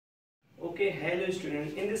Okay, hello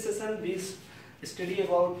student. In this session we study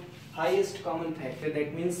about highest common factor,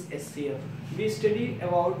 that means HCF. We study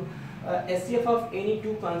about HCF of any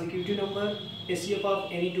two consecutive number, HCF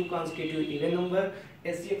of any two consecutive even number,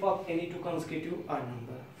 HCF of any two consecutive odd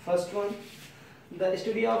number. First one, the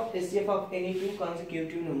study of HCF of any two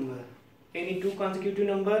consecutive number. Any two consecutive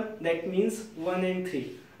number, that means 1 and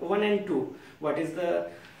 3, 1 and 2. What is the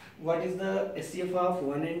HCF of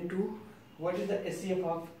 1 and 2? What is the HCF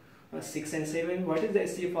of 6 and 7? What is the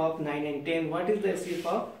HCF of 9 and 10? What is the HCF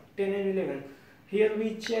of 10 and 11? Here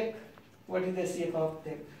we check what is the HCF of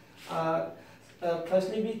 10.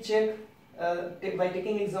 Firstly we check by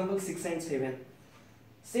taking example 6 and 7.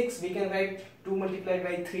 6 we can write 2 multiplied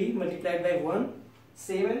by 3 multiplied by 1.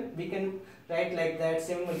 7 we can write like that,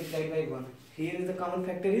 7 multiplied by 1. Here is the common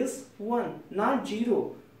factor is 1, not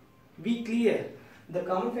 0. Be clear. The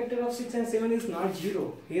common factor of 6 and 7 is not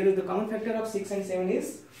 0. Here is the common factor of 6 and 7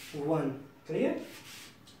 is 1. Clear?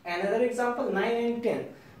 Another example, 9 and 10.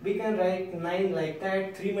 We can write 9 like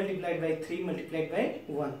that, 3 multiplied by 3 multiplied by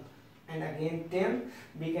 1. And again 10,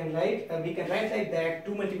 we can write like that,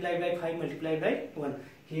 2 multiplied by 5 multiplied by 1.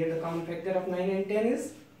 Here the common factor of 9 and 10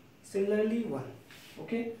 is similarly 1.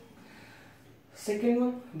 Okay? Second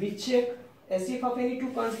one, we check HCF of any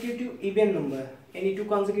two consecutive even number. Any two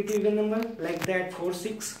consecutive even number like that, 4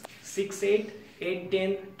 6, 6 8, 8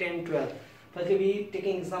 10, 10 12. Firstly we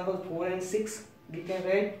taking example 4 and 6. We can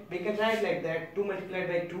write like that, 2 multiplied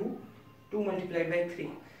by 2, 2 multiplied by 3.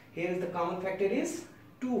 Here is the common factor is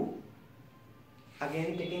 2.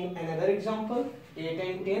 Again taking another example, 8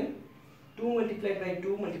 and 10, 2 multiplied by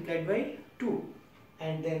 2 multiplied by 2,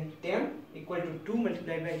 and then 10 equal to 2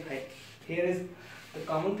 multiplied by 5. Here is the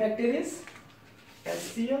common factor is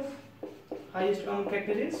HCF, highest common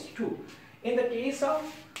factor is 2. In the case of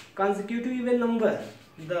consecutive even number,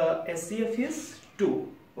 the HCF is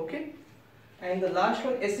 2. Okay, and the last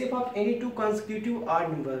one, HCF of any two consecutive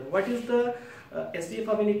odd number. What is the HCF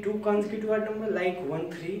of any two consecutive odd number? Like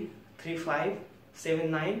 1 3, 3 5,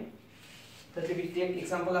 7 9. That we take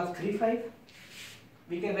example of 3 5.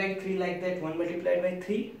 We can write 3 like that, 1 multiplied by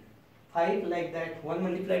 3, 5 like that, 1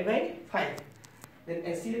 multiplied by 5. Then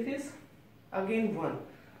HCF is again 1.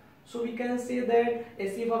 So we can say that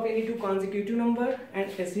HCF of any two consecutive number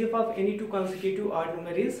and HCF of any two consecutive odd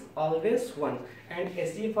number is always 1, and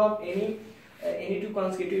HCF of any two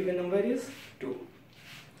consecutive even number is 2.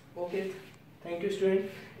 Okay, thank you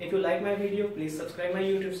student. If you like my video, please subscribe my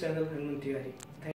YouTube channel Thank